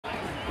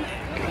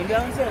Come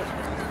down and sit.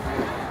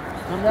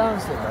 Come down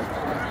and sit.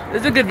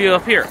 There's a good view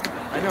up here.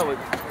 I know, but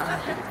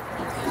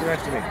sit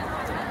next to me.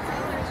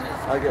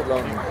 I'll get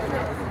lonely.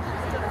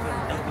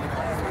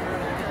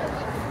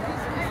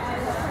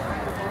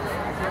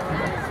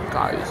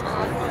 Guys.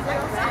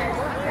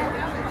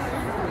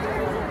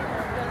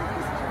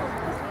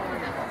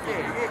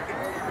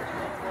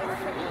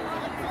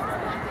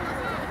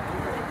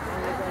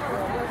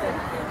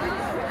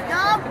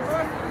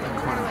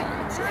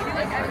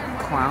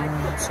 Clown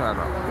inside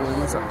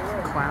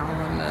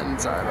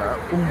out.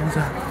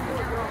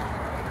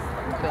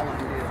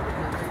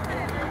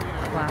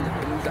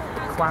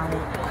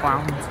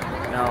 Clown.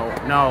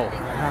 No,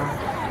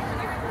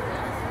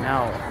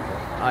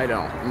 I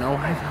don't.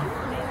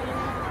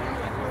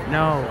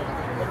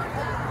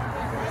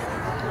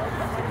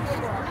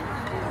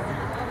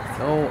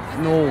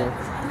 No,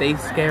 they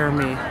scare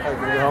me.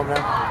 Can we go home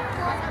now?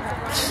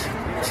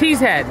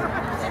 Cheesehead.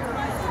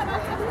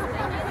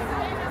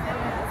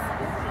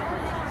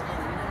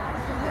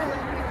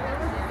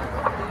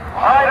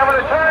 All right, I'm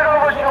going to turn it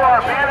over to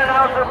our band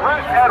announcer,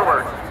 Bruce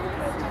Edwards.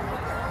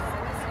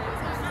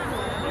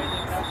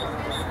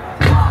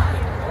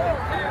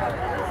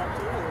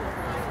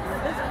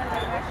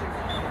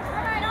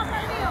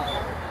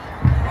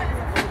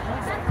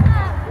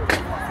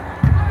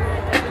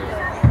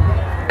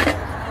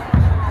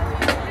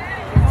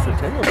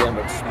 Centennial band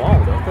looks small,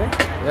 don't they?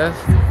 Yes.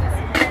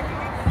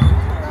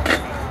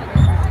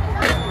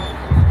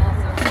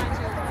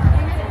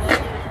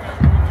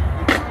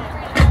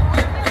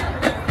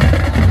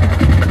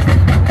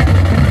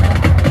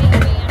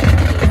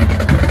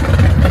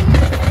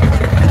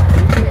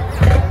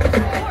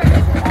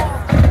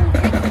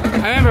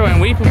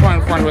 We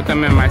performed with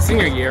them in my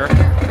senior year.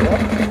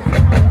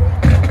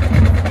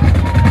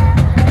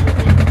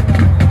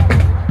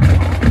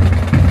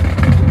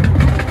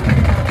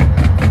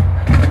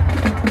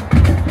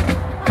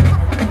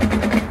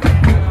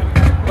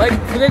 Like,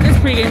 we did this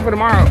pregame for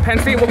tomorrow. Penn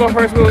State will go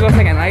first, we will go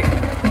second, right?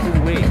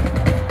 We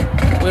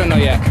don't know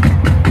yet.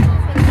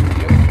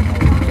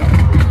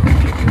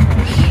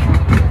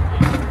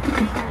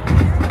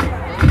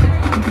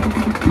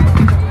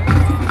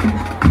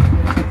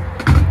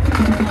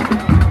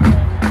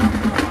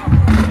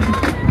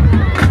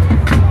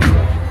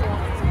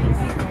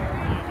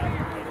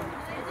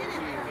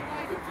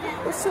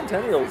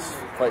 Centennial's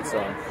fight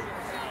song.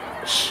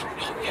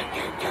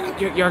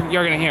 You're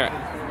gonna hear it.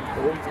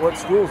 What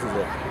schools is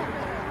it?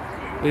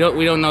 We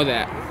don't know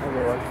that.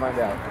 Okay, let's find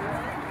out.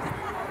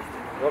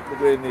 Oh, we're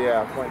doing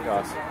the coin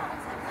toss.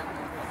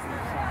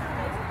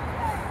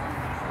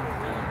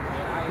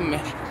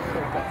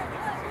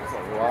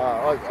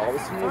 Wow, like all the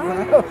seniors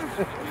run out.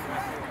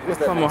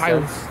 From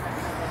Ohio. 1,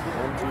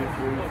 2,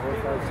 3, 4,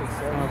 5, 6,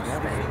 7.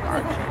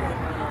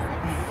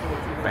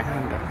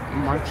 Band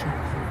marching.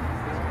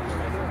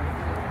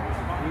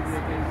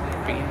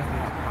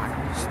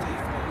 Ohio State.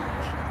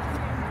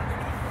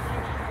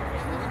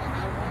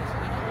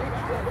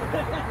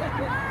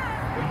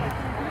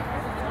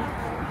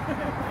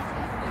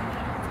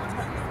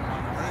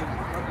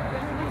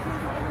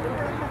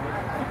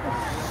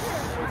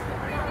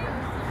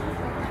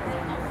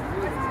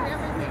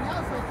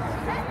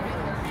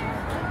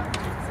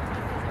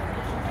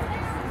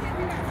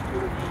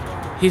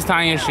 He's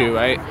tying his shoe,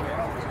 right?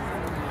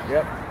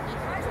 Yep.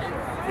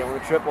 You don't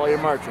want to trip while you're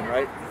marching,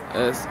 right?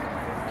 Yes.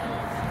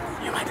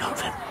 You might don't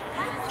fit.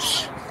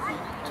 Shh.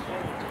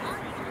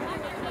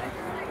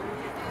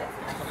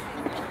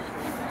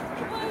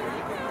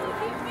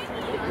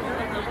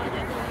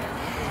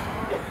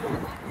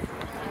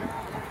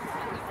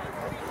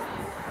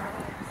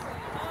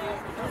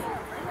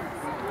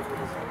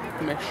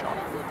 Make sure.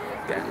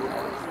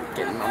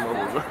 Getting them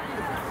over.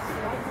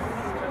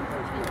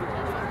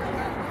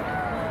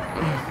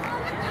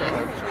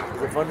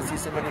 Is it fun to see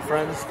so many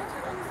friends?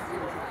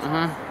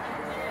 Uh-huh.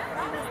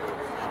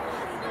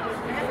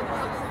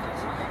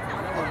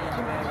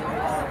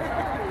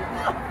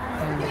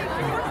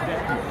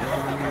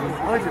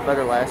 I liked it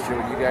better last year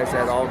when you guys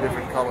had all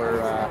different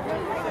color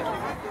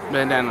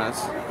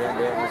Bandanas.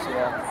 bandanas,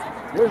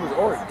 yeah. Yours was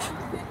orange.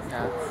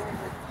 Yeah.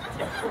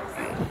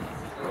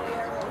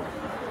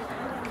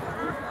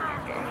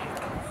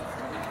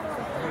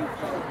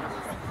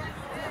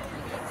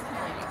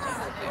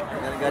 And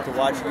then I got to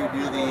watch you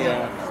do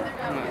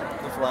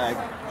the flag.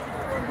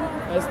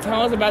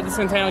 Tell us about the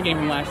Centennial game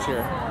from last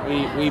year.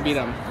 We beat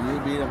them. You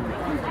beat them.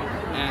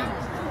 Yeah.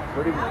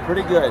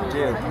 Pretty good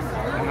too.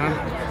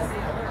 Uh-huh.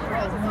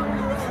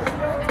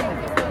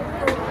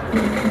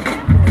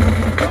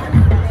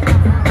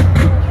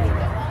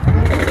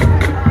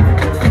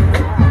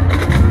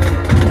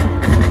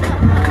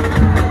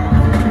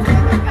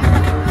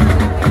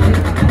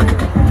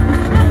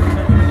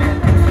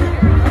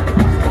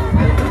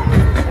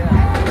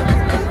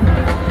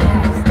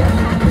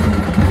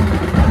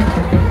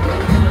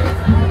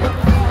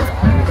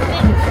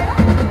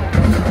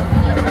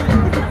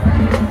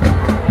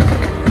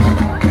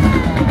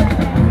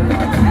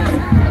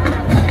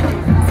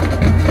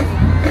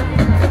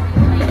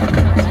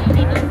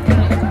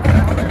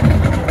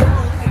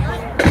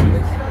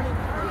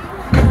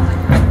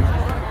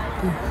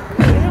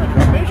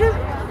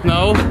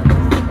 No.